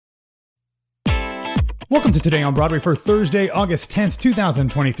Welcome to Today on Broadway for Thursday, August 10th,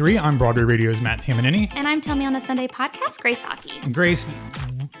 2023. I'm Broadway Radio's Matt Tamanini. And I'm Tell Me on a Sunday podcast, Grace Hockey. Grace,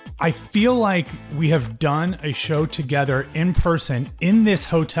 I feel like we have done a show together in person in this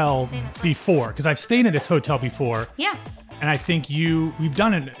hotel before, because I've stayed in this hotel before. Yeah. And I think we've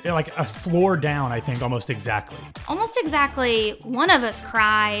done it like a floor down, I think, almost exactly. Almost exactly. One of us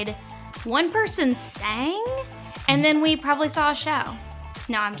cried, one person sang, and then we probably saw a show.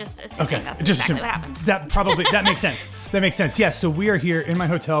 No, I'm just assuming that's exactly what happened. That makes sense. That makes sense. Yes, so we are here in my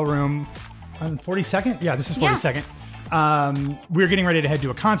hotel room on 42nd. Yeah, this is 42nd. We're getting ready to head to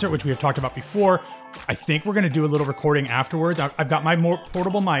a concert, which we have talked about before. I think we're going to do a little recording afterwards. I've got my more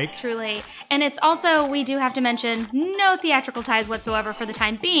portable mic. Truly. And it's also, we do have to mention, no theatrical ties whatsoever for the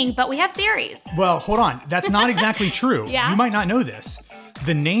time being, but we have theories. Well, hold on. That's not exactly true. Yeah? You might not know this.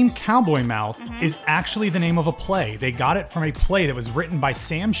 The name Cowboy Mouth is actually the name of a play. They got it from a play that was written by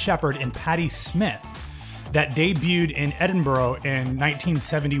Sam Shepard and Patti Smith that debuted in Edinburgh in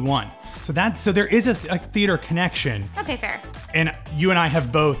 1971. So there is a theater connection. Okay, fair. And you and I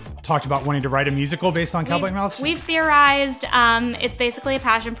have both talked about wanting to write a musical based on Cowboy Mouth. We've theorized. It's basically a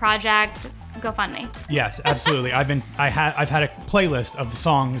passion project. Go fund me. Yes, absolutely. I've had a playlist of the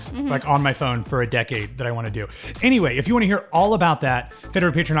songs like on my phone for a decade that I want to do. Anyway, if you want to hear all about that, head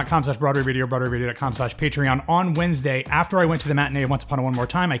over to patreon.com/Broadway Radio, BroadwayRadio.com/Patreon. On Wednesday, after I went to the matinee of Once Upon a One More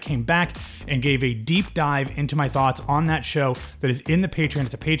Time, I came back and gave a deep dive into my thoughts on that show that is in the Patreon.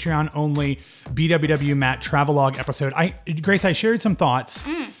 It's a Patreon-only BWW Matt Travelogue episode. Grace, I shared some thoughts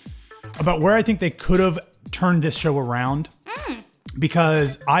about where I think they could have turned this show around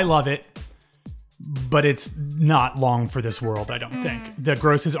because I love it. But it's not long for this world, I don't think. The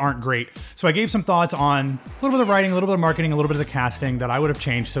grosses aren't great. So I gave some thoughts on a little bit of writing, a little bit of marketing, a little bit of the casting that I would have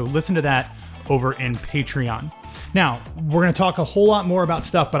changed. So listen to that over in Patreon. Now, we're going to talk a whole lot more about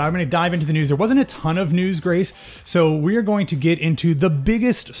stuff, but I'm going to dive into the news. There wasn't a ton of news, Grace. So we are going to get into the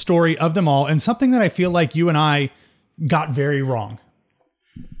biggest story of them all and something that I feel like you and I got very wrong.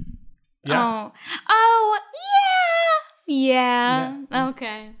 Yeah. Oh, yeah.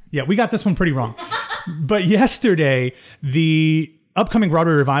 Okay. Yeah, we got this one pretty wrong. But yesterday, the upcoming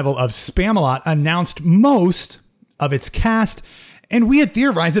Broadway revival of Spamalot announced most of its cast. And we had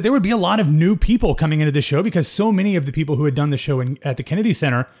theorized that there would be a lot of new people coming into the show because so many of the people who had done the show at the Kennedy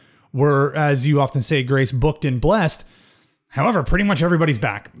Center were, as you often say, Grace, booked and blessed. However, pretty much everybody's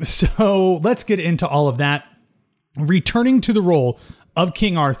back. So let's get into all of that. Returning to the role of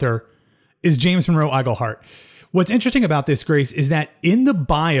King Arthur is James Monroe Iglehart. What's interesting about this, Grace, is that in the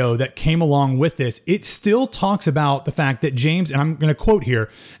bio that came along with this, it still talks about the fact that James, and I'm going to quote here,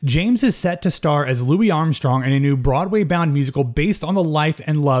 James is set to star as Louis Armstrong in a new Broadway-bound musical based on the life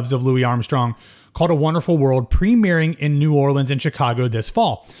and loves of Louis Armstrong called A Wonderful World, premiering in New Orleans and Chicago this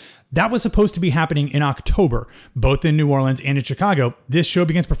fall. That was supposed to be happening in October, both in New Orleans and in Chicago. This show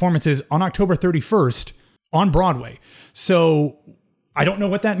begins performances on October 31st on Broadway. So I don't know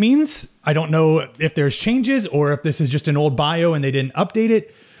what that means. I don't know if there's changes or if this is just an old bio and they didn't update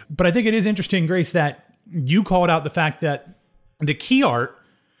it. But I think it is interesting, Grace, that you called out the fact that the key art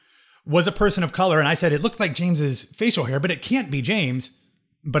was a person of color. And I said it looked like James's facial hair, but it can't be James,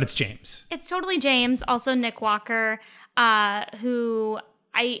 but it's James. It's totally James. Also Nick Walker, who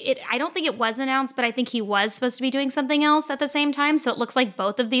I don't think it was announced, but I think he was supposed to be doing something else at the same time. So it looks like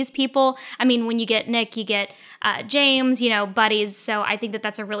both of these people. I mean, when you get Nick, you get James, buddies. So I think that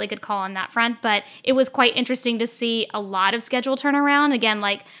that's a really good call on that front. But it was quite interesting to see a lot of schedule turnaround. Again,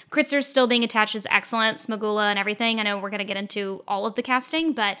 like Kritzer's still being attached as excellent, Smagula and everything. I know we're going to get into all of the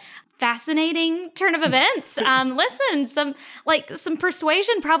casting, but fascinating turn of events. Listen, some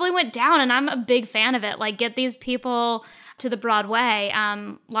persuasion probably went down, and I'm a big fan of it. Like, get these people to the Broadway.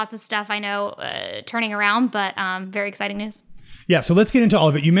 Lots of stuff I know turning around, but very exciting news. Yeah, so let's get into all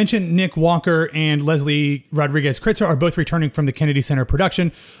of it. You mentioned Nick Walker and Leslie Rodriguez Kritzer are both returning from the Kennedy Center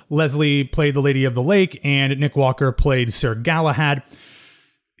production. Leslie played the Lady of the Lake, and Nick Walker played Sir Galahad.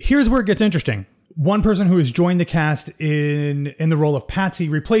 Here's where it gets interesting. One person who has joined the cast in the role of Patsy,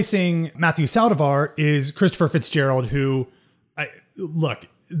 replacing Matthew Saldivar, is Christopher Fitzgerald, who,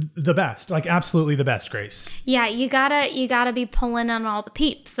 the best, like absolutely the best, Grace. Yeah, you gotta be pulling on all the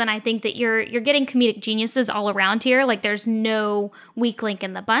peeps, and I think that you're getting comedic geniuses all around here. Like, there's no weak link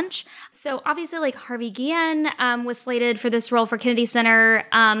in the bunch. So obviously, like Harvey Guillen was slated for this role for Kennedy Center.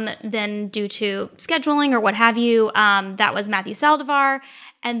 Then due to scheduling or what have you, that was Matthew Saldivar.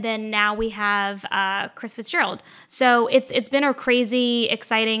 And then now we have Chris Fitzgerald. So it's been a crazy,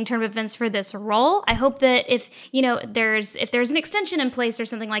 exciting turn of events for this role. I hope that if there's an extension in place or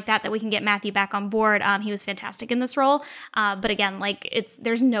something like that we can get Matthew back on board. He was fantastic in this role. But again,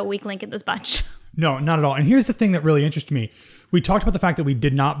 there's no weak link in this bunch. No, not at all. And here's the thing that really interested me. We talked about the fact that we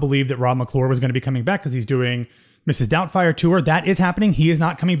did not believe that Rob McClure was going to be coming back because he's doing Mrs. Doubtfire tour. That is happening. He is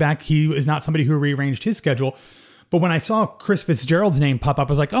not coming back. He is not somebody who rearranged his schedule. But when I saw Chris Fitzgerald's name pop up,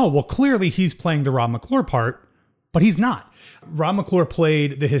 I was like, oh, well, clearly he's playing the Rob McClure part, but he's not. Rob McClure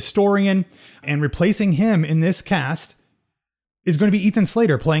played the historian, and replacing him in this cast is going to be Ethan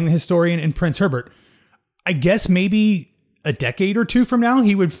Slater playing the historian in Prince Herbert. I guess maybe a decade or two from now,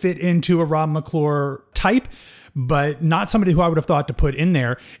 he would fit into a Rob McClure type, but not somebody who I would have thought to put in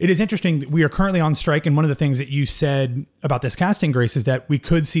there. It is interesting that we are currently on strike, and one of the things that you said about this casting, Grace, is that we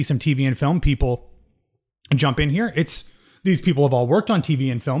could see some TV and film people jump in here. These people have all worked on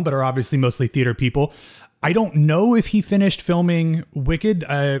TV and film, but are obviously mostly theater people. I don't know if he finished filming Wicked.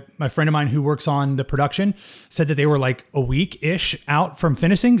 My friend of mine who works on the production said that they were like a week-ish out from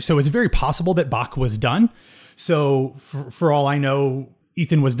finishing. So it's very possible that Bach was done. So for all I know,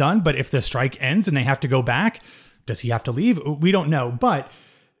 Ethan was done. But if the strike ends and they have to go back, does he have to leave? We don't know. But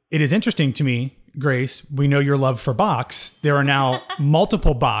it is interesting to me, Grace, we know your love for Bachs. There are now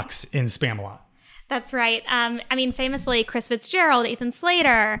multiple Bachs in Spamalot. That's right. I mean, famously, Chris Fitzgerald, Ethan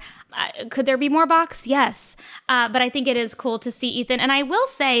Slater. Could there be more Bachs? Yes. But I think it is cool to see Ethan. And I will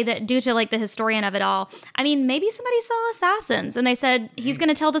say that due to like the historian of it all, I mean, maybe somebody saw Assassins and they said, he's going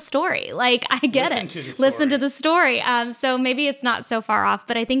to tell the story. Like, I get it. Listen to the story. So maybe it's not so far off.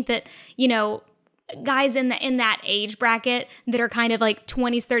 But I think that, you know, guys in that age bracket that are kind of like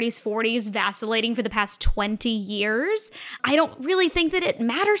 20s, 30s, 40s, vacillating for the past 20 years, I don't really think that it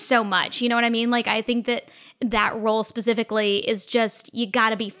matters so much. You know what I mean? Like, I think that role specifically is just, you got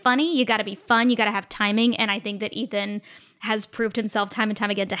to be funny, you got to be fun, you got to have timing. And I think that Ethan has proved himself time and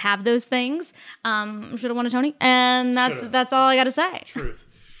time again to have those things. Should have won a Tony. And that's all I got to say. Truth.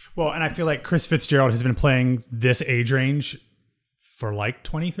 Well, and I feel like Chris Fitzgerald has been playing this age range for like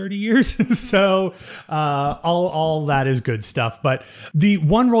 20, 30 years. So all that is good stuff. But the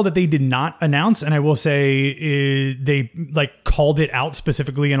one role that they did not announce, and I will say they like called it out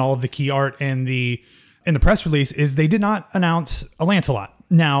specifically in all of the key art and in the press release, is they did not announce a Lancelot.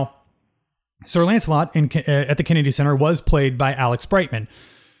 Now, Sir Lancelot at the Kennedy Center was played by Alex Brightman.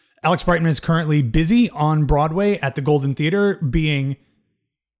 Alex Brightman is currently busy on Broadway at the Golden Theater being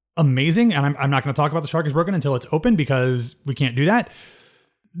amazing, and I'm not going to talk about The Shark is Broken until it's open because we can't do that.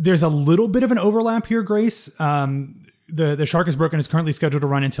 There's a little bit of an overlap here, Grace. The Shark is Broken is currently scheduled to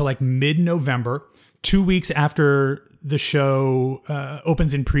run until like mid-November, 2 weeks after the show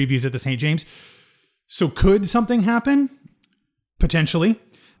opens in previews at the St. James. So could something happen? Potentially.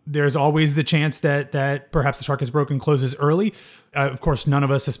 There's always the chance that perhaps The Shark is Broken closes early. Of course, none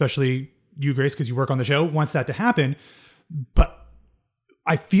of us, especially you, Grace, because you work on the show, wants that to happen. But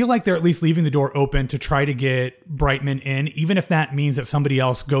I feel like they're at least leaving the door open to try to get Brightman in, even if that means that somebody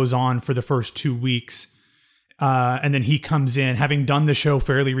else goes on for the first 2 weeks. And then he comes in, having done the show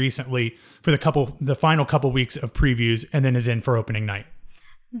fairly recently for the final couple weeks of previews, and then is in for opening night.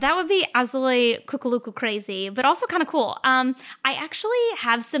 That would be absolutely cuckoo crazy, but also kind of cool. I actually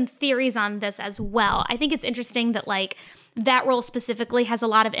have some theories on this as well. I think it's interesting that like that role specifically has a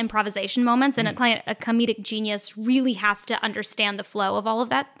lot of improvisation moments, and a comedic genius really has to understand the flow of all of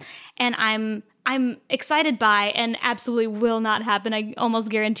that. And I'm excited by, and absolutely will not happen, I almost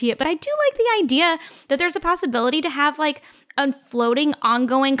guarantee it, but I do like the idea that there's a possibility to have like a floating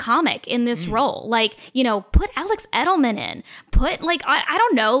ongoing comic in this role. Like, you know, put Alex Edelman in, put like, I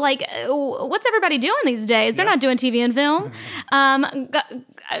don't know, like what's everybody doing these days? They're not doing TV and film.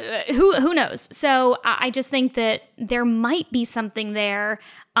 Who knows? So I just think that there might be something there.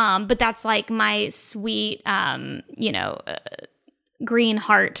 But that's like my sweet, green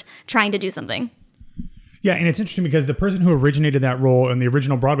heart trying to do something. Yeah, and it's interesting because the person who originated that role in the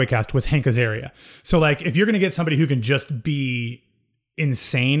original Broadway cast was Hank Azaria. So like, if you're going to get somebody who can just be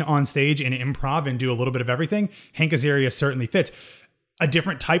insane on stage and improv and do a little bit of everything, Hank Azaria certainly fits. A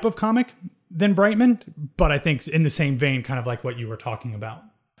different type of comic than Brightman, but I think in the same vein, kind of like what you were talking about.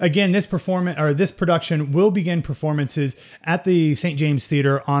 Again, this production will begin performances at the St. James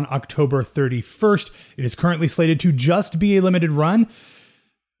Theater on October 31st. It is currently slated to just be a limited run.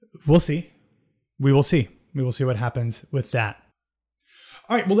 We'll see. We will see. We will see what happens with that.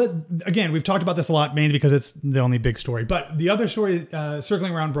 All right. Well, again, we've talked about this a lot, mainly because it's the only big story. But the other story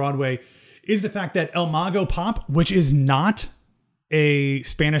circling around Broadway is the fact that El Mago Pop, which is not a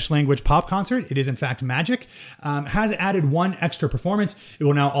Spanish language pop concert, it is in fact magic, has added one extra performance. It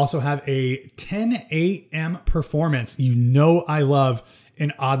will now also have a 10 a.m. performance. You know I love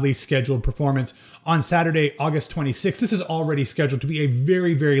an oddly scheduled performance on Saturday, August 26th. This is already scheduled to be a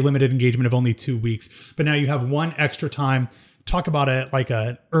very, very limited engagement of only 2 weeks. But now you have one extra time talk about it like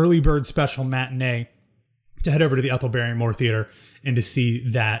an early bird special matinee to head over to the Ethel Barrymore Theater and to see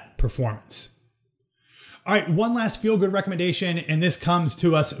that performance. All right, one last feel-good recommendation, and this comes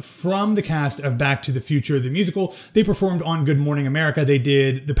to us from the cast of Back to the Future, the musical. They performed on Good Morning America. They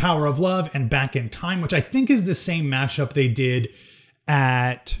did The Power of Love and Back in Time, which I think is the same mashup they did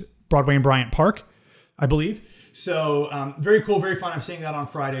at Broadway and Bryant Park, I believe. So very cool, very fun. I'm seeing that on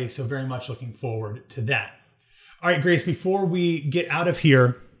Friday, so very much looking forward to that. All right, Grace, before we get out of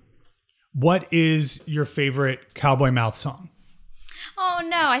here, what is your favorite Cowboy Mouth song? Oh,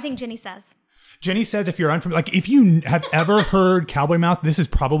 no, I think Jenny Says. Jenny Says, if you're unfamiliar, like if you have ever heard Cowboy Mouth, this is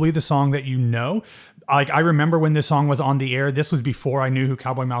probably the song that you know. Like I remember when this song was on the air, this was before I knew who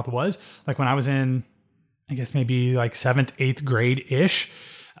Cowboy Mouth was. Like when I was in, I guess maybe like 7th, 8th grade-ish.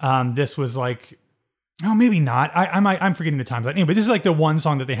 This was like, oh, maybe not. I'm forgetting the times. Anyway, this is like the one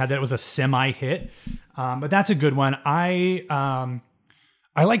song that they had that was a semi-hit. But that's a good one. It's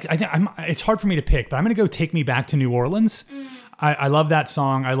hard for me to pick, but I'm going to go Take Me Back to New Orleans. I love that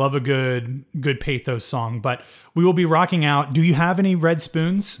song. I love a good pathos song, but we will be rocking out. Do you have any red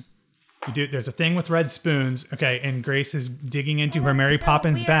spoons? You do. There's a thing with red spoons. Okay. And Grace is digging into her Mary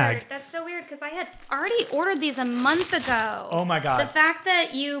Poppins bag. That's so weird because I had already ordered these a month ago. Oh my God. The fact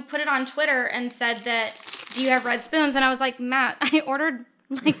that you put it on Twitter and said that, do you have red spoons? And I was like, Matt, I ordered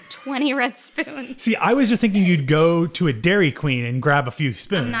like 20 red spoons. See, I was just thinking you'd go to a Dairy Queen and grab a few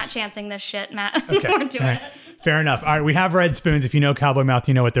spoons. I'm not chancing this shit, Matt. Okay. We're doing it. Fair enough. All right, we have red spoons. If you know Cowboy Mouth,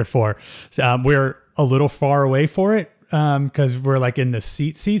 you know what they're for. We're a little far away for it because we're like in the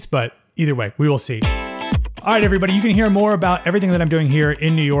seats, but either way, we will see. All right, everybody, you can hear more about everything that I'm doing here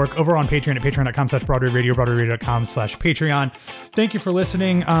in New York over on Patreon at patreon.com/Broadway Radio, broadwayradio.com/Patreon. Thank you for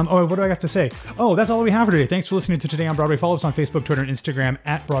listening. What do I have to say? Oh, that's all we have for today. Thanks for listening to Today on Broadway. Follow us on Facebook, Twitter, and Instagram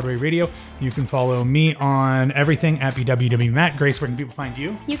at Broadway Radio. You can follow me on everything at BWWMatt. Grace, where can people find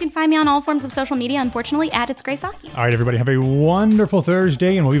you? You can find me on all forms of social media, unfortunately, at It's Grace Aki. All right, everybody, have a wonderful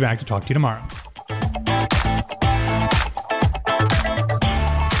Thursday, and we'll be back to talk to you tomorrow.